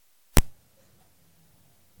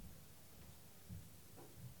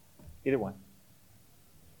Either one.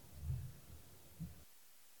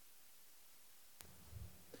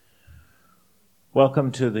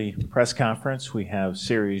 Welcome to the press conference. We have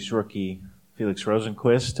series rookie Felix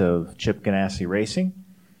Rosenqvist of Chip Ganassi Racing.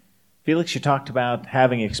 Felix, you talked about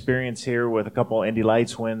having experience here with a couple Indy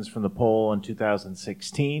Lights wins from the pole in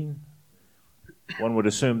 2016. One would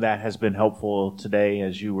assume that has been helpful today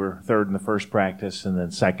as you were third in the first practice and then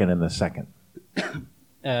second in the second.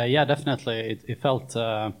 Yeah, definitely. It felt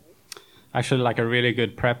actually like a really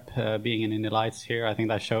good prep being in Indy Lights here. I think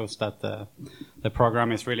that shows that the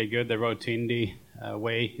program is really good. The Road to Indy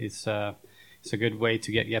way is it's a good way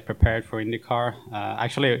to get prepared for IndyCar.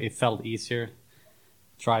 Actually, it felt easier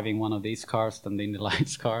driving one of these cars than the Indy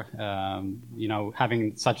Lights car.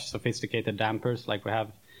 Having such sophisticated dampers like we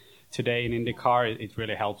have today in IndyCar, it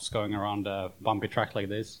really helps going around a bumpy track like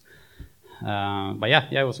this. But yeah,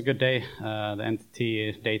 it was a good day. The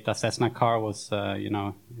Entity Data Cessna car was,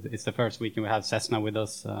 it's the first weekend we had Cessna with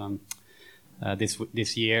us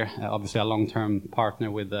this year. Obviously a long-term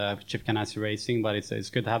partner with Chip Ganassi Racing, but it's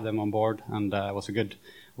good to have them on board, and it was a good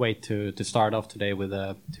way to start off today with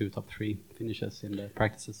 2 top 3 finishes in the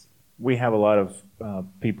practices. We have a lot of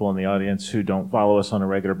people in the audience who don't follow us on a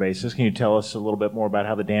regular basis. Can you tell us a little bit more about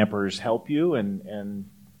how the dampers help you and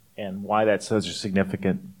why that's such a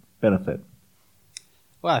significant benefit?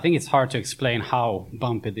 Well, I think it's hard to explain how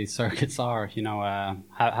bumpy these circuits are.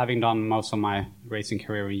 Having done most of my racing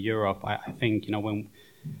career in Europe, I think, when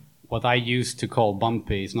what I used to call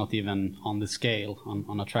bumpy is not even on the scale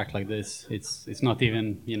on a track like this. It's not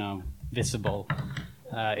even, visible.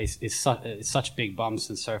 It's such big bumps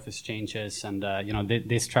and surface changes, and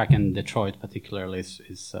this track in Detroit particularly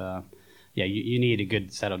is you need a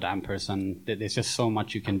good set of dampers, and there's just so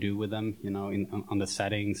much you can do with them, on the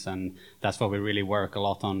settings, and that's what we really work a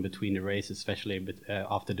lot on between the races, especially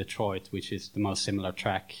after Detroit, which is the most similar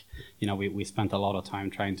track. We spent a lot of time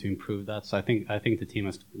trying to improve that, so I think the team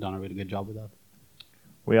has done a really good job with that.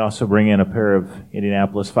 We also bring in a pair of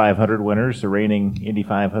Indianapolis 500 winners, the reigning Indy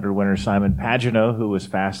 500 winner Simon Pagenaud, who was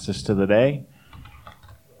fastest of the day,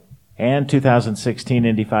 and 2016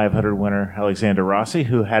 Indy 500 winner Alexander Rossi,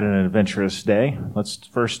 who had an adventurous day. Let's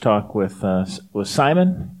first talk with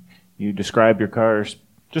Simon. You described your car as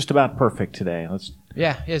just about perfect today.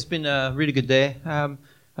 Yeah, it's been a really good day. I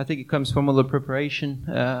think it comes from all the preparation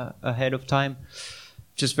ahead of time.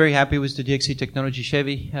 Just very happy with the DXC Technology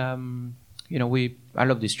Chevy. I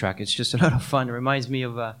love this track. It's just a lot of fun. It reminds me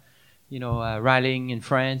of rallying in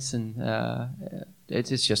France, and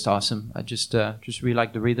it's just awesome. I just really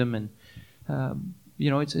like the rhythm, and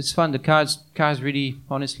it's fun. The car's really,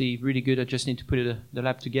 honestly, really good. I just need to put the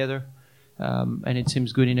lap together, and it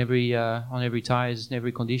seems good in on every tires in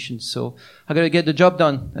every condition. So I got to get the job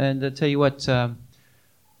done. And I tell you what, man,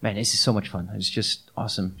 this is so much fun. It's just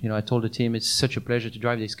awesome. I told the team it's such a pleasure to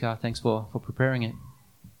drive this car. Thanks for preparing it.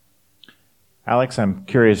 Alex, I'm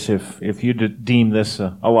curious if you deem this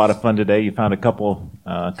a lot of fun today. You found a couple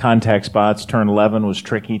contact spots. Turn 11 was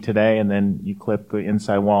tricky today, and then you clipped the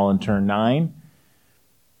inside wall in turn 9.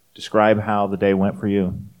 Describe how the day went for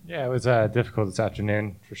you. Yeah, it was difficult this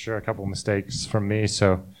afternoon, for sure. A couple of mistakes from me,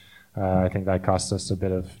 so I think that cost us a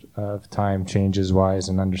bit of time changes-wise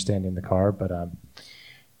and understanding the car. But, I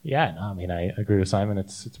agree with Simon.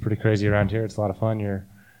 It's pretty crazy around here. It's a lot of fun.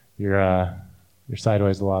 You're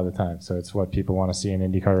sideways a lot of the time, so it's what people want to see in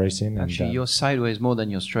IndyCar racing. Actually, you're sideways more than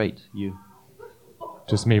you're straight. You.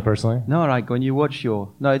 Just me personally? No, like when you watch No,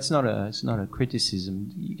 it's not a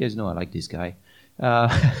criticism. You guys know I like this guy.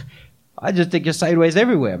 I just think you're sideways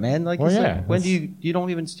everywhere, man. Like when do you don't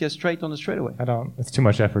even steer straight on the straightaway? I don't. It's too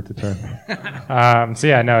much effort to turn.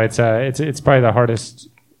 It's probably the hardest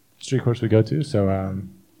street course we go to. So,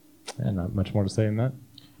 not much more to say than that.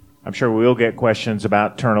 I'm sure we'll get questions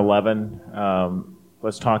about turn 11.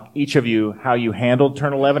 Let's talk, each of you, how you handled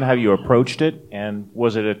turn 11, how you approached it, and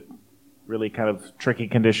was it a really kind of tricky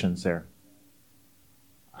conditions there?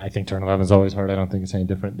 I think turn 11 is always hard. I don't think it's any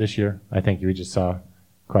different this year. I think we just saw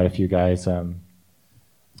quite a few guys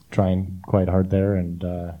trying quite hard there, and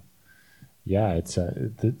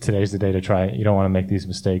today's the day to try. You don't want to make these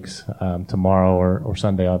mistakes tomorrow or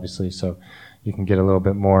Sunday, obviously, so you can get a little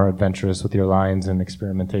bit more adventurous with your lines and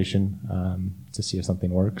experimentation to see if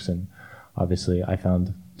something works. And obviously, I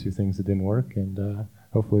found 2 things that didn't work, and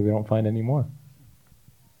hopefully we don't find any more.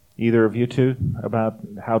 Either of you two about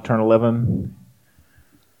how turn 11?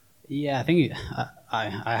 Yeah, I think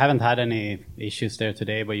I haven't had any issues there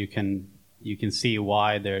today, but you can see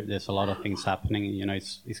why there's a lot of things happening.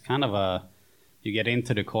 It's kind of you get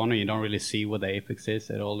into the corner, you don't really see what the apex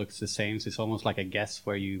is. It all looks the same. So it's almost like a guess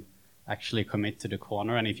where you actually commit to the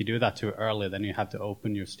corner. And if you do that too early, then you have to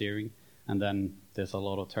open your steering, and then there's a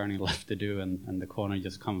lot of turning left to do, and the corner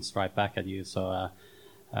just comes right back at you. So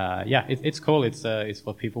it's cool. It's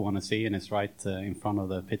what people want to see, and it's right in front of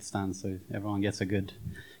the pit stand, so everyone gets a good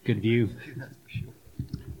view.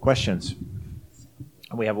 Questions?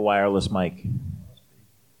 We have a wireless mic.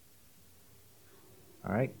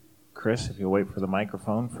 All right, Chris, if you wait for the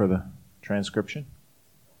microphone for the transcription.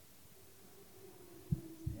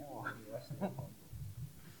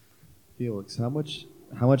 Felix, how much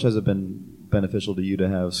has it been beneficial to you to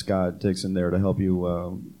have Scott Dixon there to help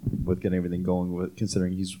you with getting everything going,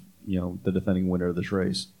 considering he's the defending winner of this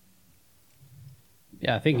race?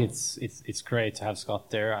 Yeah, I think it's great to have Scott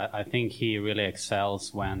there. I think he really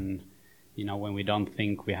excels when we don't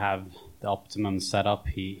think we have the optimum setup.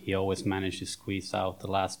 He always manages to squeeze out the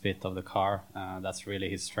last bit of the car. That's really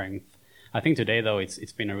his strength. I think today, though,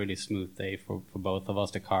 it's been a really smooth day for both of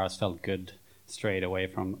us. The cars felt good straight away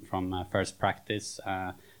from first practice,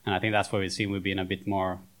 and I think that's where we've been a bit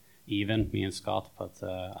more even, me and Scott. But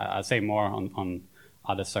I'd say more on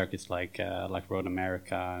other circuits like Road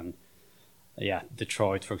America and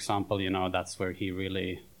Detroit, for example. That's where he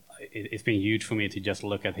really. It's been huge for me to just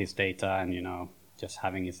look at his data and just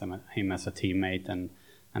having him as a teammate, and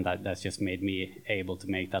that's just made me able to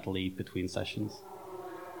make that leap between sessions.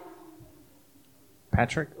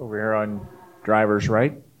 Patrick, over here on driver's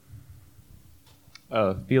right.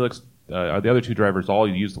 Felix, the other two drivers all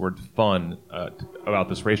use the word fun about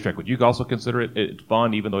this racetrack. Would you also consider it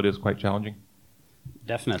fun, even though it is quite challenging?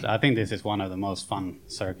 Definitely. I think this is one of the most fun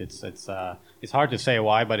circuits. It's hard to say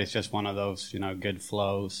why, but it's just one of those, good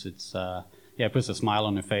flows. It's it puts a smile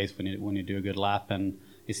on your face when you do a good lap, and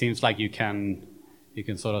it seems like you can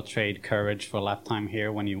sort of trade courage for lap time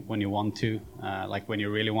here when you want to. Like when you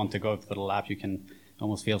really want to go for the lap, you can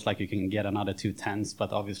almost feels like you can get another 2/10,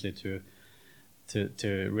 but obviously to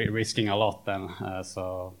risking a lot then. But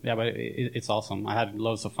it's awesome. I had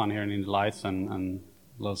loads of fun here in Indy Lights and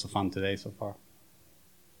loads of fun today so far.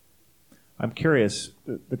 I'm curious,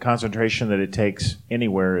 the concentration that it takes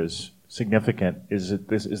anywhere is significant. Is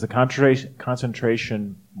the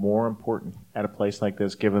concentration more important at a place like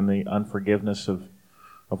this, given the unforgiveness of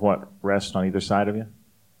what rests on either side of you?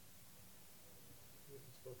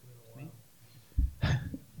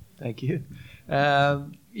 Thank you.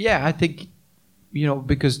 I think,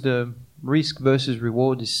 because the risk versus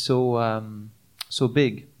reward is so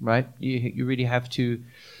big, right? You really have to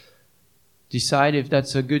decide if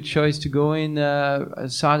that's a good choice to go in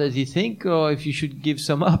as hard as you think, or if you should give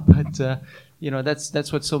some up. But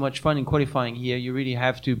that's what's so much fun in qualifying here. You really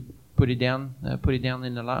have to put it down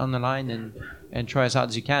on the line and try as hard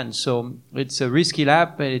as you can. So it's a risky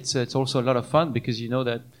lap, but it's also a lot of fun because you know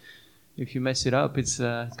that if you mess it up, it's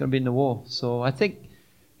going to be in the wall. So I think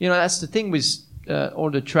that's the thing with all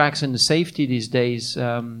the tracks and the safety these days.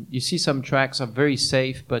 You see some tracks are very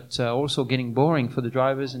safe, but also getting boring for the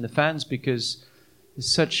drivers and the fans because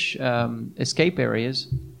there's such escape areas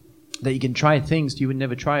that you can try things you would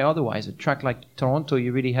never try otherwise. A track like Toronto,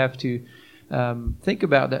 you really have to think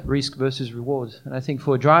about that risk versus reward. And I think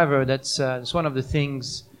for a driver, that's one of the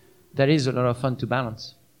things that is a lot of fun to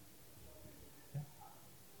balance.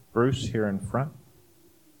 Bruce, here in front.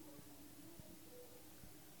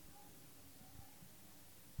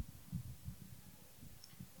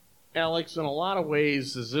 Alex, in a lot of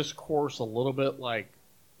ways, is this course a little bit like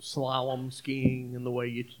slalom skiing in the way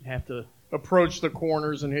you have to approach the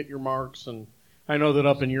corners and hit your marks? And I know that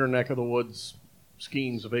up in your neck of the woods,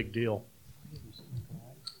 skiing's a big deal.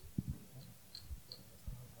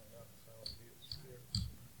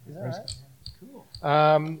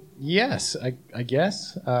 Yes, I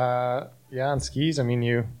guess. On skis, I mean,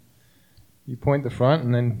 you point the front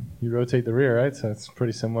and then you rotate the rear, right? So it's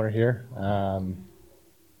pretty similar here.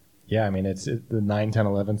 It's the 9, 10,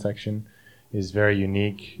 11 section is very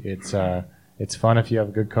unique. It's fun if you have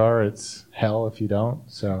a good car. It's hell if you don't.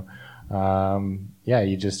 So,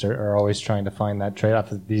 you just are always trying to find that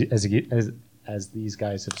trade-off. As these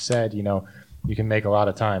guys have said, you can make a lot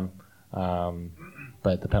of time,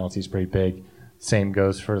 but the penalty is pretty big. Same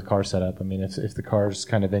goes for the car setup. I mean, if the car's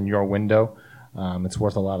kind of in your window, it's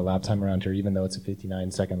worth a lot of lap time around here, even though it's a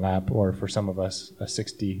 59-second lap, or for some of us, a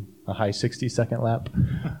high 60-second lap.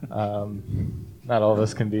 Not all of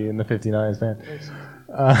us can be in the 59s, man.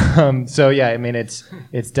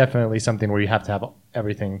 It's definitely something where you have to have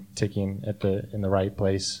everything ticking in the right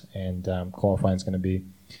place, and qualifying is going to be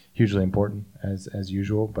hugely important as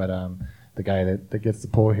usual. But the guy that gets the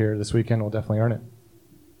pole here this weekend will definitely earn it.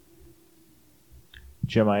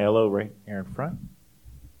 Jim Aiello right here in front.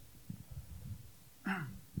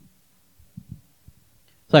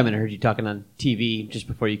 Simon, I heard you talking on TV just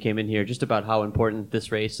before you came in here, just about how important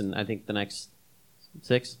this race and I think the next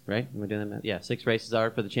 6, right? Am I doing that? Yeah, 6 races are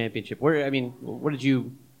for the championship. What did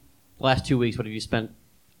you, last 2 weeks, what have you spent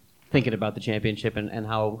thinking about the championship and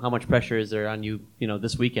how much pressure is there on you,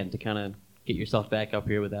 this weekend to kind of get yourself back up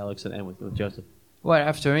here with Alex and with Joseph? Well,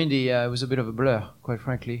 after Indy, it was a bit of a blur, quite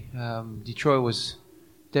frankly. Detroit was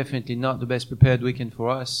definitely not the best prepared weekend for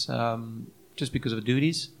us, just because of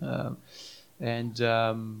duties. It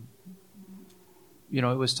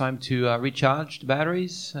was time to recharge the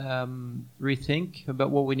batteries, rethink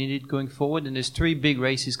about what we needed going forward. And there's 3 big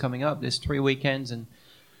races coming up. There's 3 weekends, and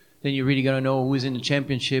then you're really going to know who's in the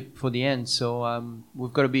championship for the end. So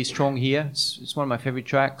we've got to be strong here. It's one of my favorite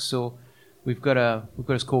tracks, so we've got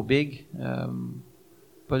to score big.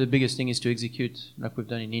 But the biggest thing is to execute like we've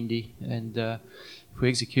done in Indy. And if we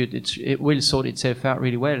execute, it will sort itself out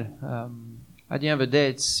really well. At the end of the day,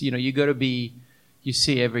 it's you got to be. You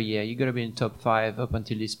see every year, you got to be in top 5 up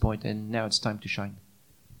until this point, and now it's time to shine.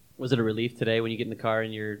 Was it a relief today when you get in the car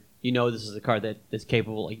and this is a car that is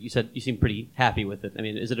capable? Like you said, you seem pretty happy with it. I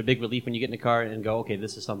mean, is it a big relief when you get in the car and go, okay,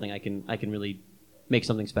 this is something I can really make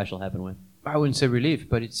something special happen with? I wouldn't say relief,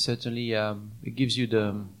 but it's certainly it gives you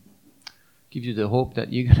the hope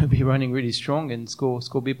that you're going to be running really strong and score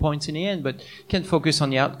big points in the end. But you can't focus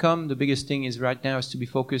on the outcome. The biggest thing is right now is to be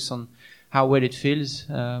focused on how well it feels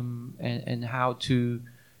and how to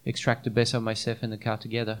extract the best of myself and the car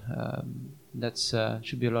together. That's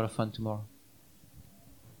should be a lot of fun tomorrow.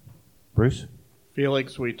 Bruce?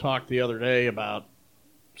 Felix, we talked the other day about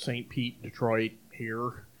St. Pete, Detroit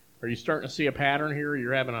here. Are you starting to see a pattern here?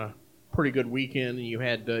 You're having a pretty good weekend, and you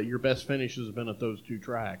had your best finishes have been at those 2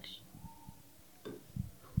 tracks.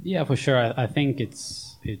 Yeah, for sure. I think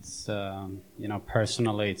it's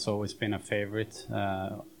personally, it's always been a favorite.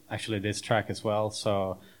 Actually, this track as well.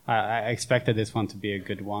 So I expected this one to be a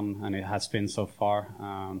good one, and it has been so far.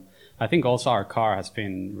 I think also our car has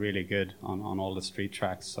been really good on all the street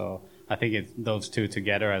tracks. So I think those 2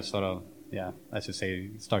 together are sort of, as you say,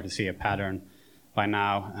 start to see a pattern by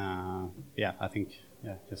now. I think,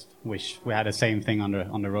 just wish we had the same thing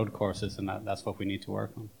on the road courses, and that's what we need to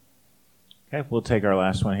work on. Okay, we'll take our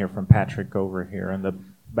last one here from Patrick over here on the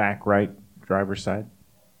back right driver's side.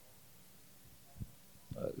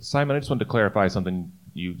 Simon, I just wanted to clarify something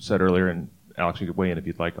you said earlier, and Alex, you could weigh in if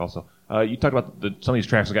you'd like also. You talked about some of these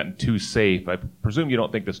tracks have gotten too safe. I presume you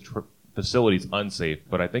don't think this facility is unsafe,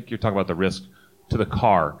 but I think you're talking about the risk to the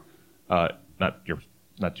car, not to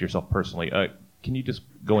yourself personally. Can you just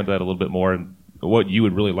go into that a little bit more and what you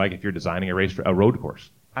would really like if you're designing a road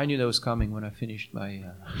course? I knew that was coming when I finished my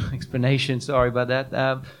explanation. Sorry about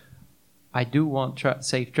that. I do want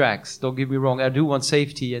safe tracks. Don't get me wrong. I do want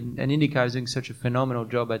safety, and IndyCar is doing such a phenomenal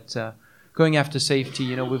job at going after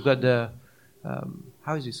safety. We've got the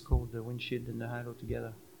how is this called? The windshield and the halo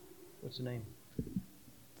together. What's the name?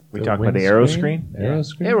 We talk about the Aeroscreen.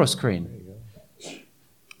 Aeroscreen.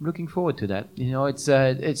 I'm looking forward to that.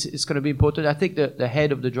 It's going to be important. I think the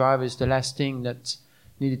head of the driver is the last thing that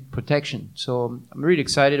needed protection. So I'm really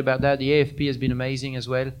excited about that. The AFP has been amazing as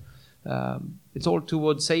well. It's all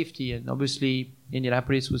towards safety, and obviously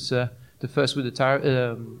Indianapolis was the first with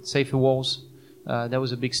the safer walls. That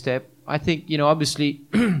was a big step. I think obviously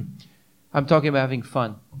I'm talking about having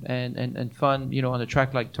fun and fun. On a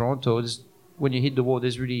track like Toronto, when you hit the wall,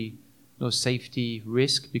 there's really no safety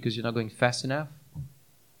risk because you're not going fast enough.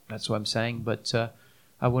 That's what I'm saying. But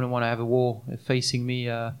I wouldn't want to have a wall facing me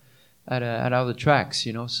at other tracks.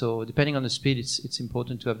 So depending on the speed, it's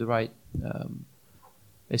important to have the right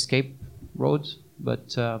escape roads,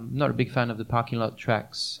 but I'm not a big fan of the parking lot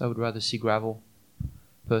tracks. I would rather see gravel,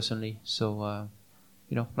 personally. So,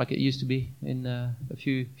 like it used to be in a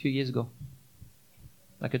few years ago.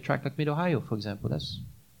 Like a track like Mid-Ohio, for example. That's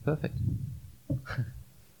perfect.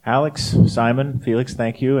 Alex, Simon, Felix,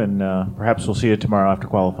 thank you, and perhaps we'll see you tomorrow after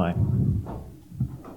qualifying.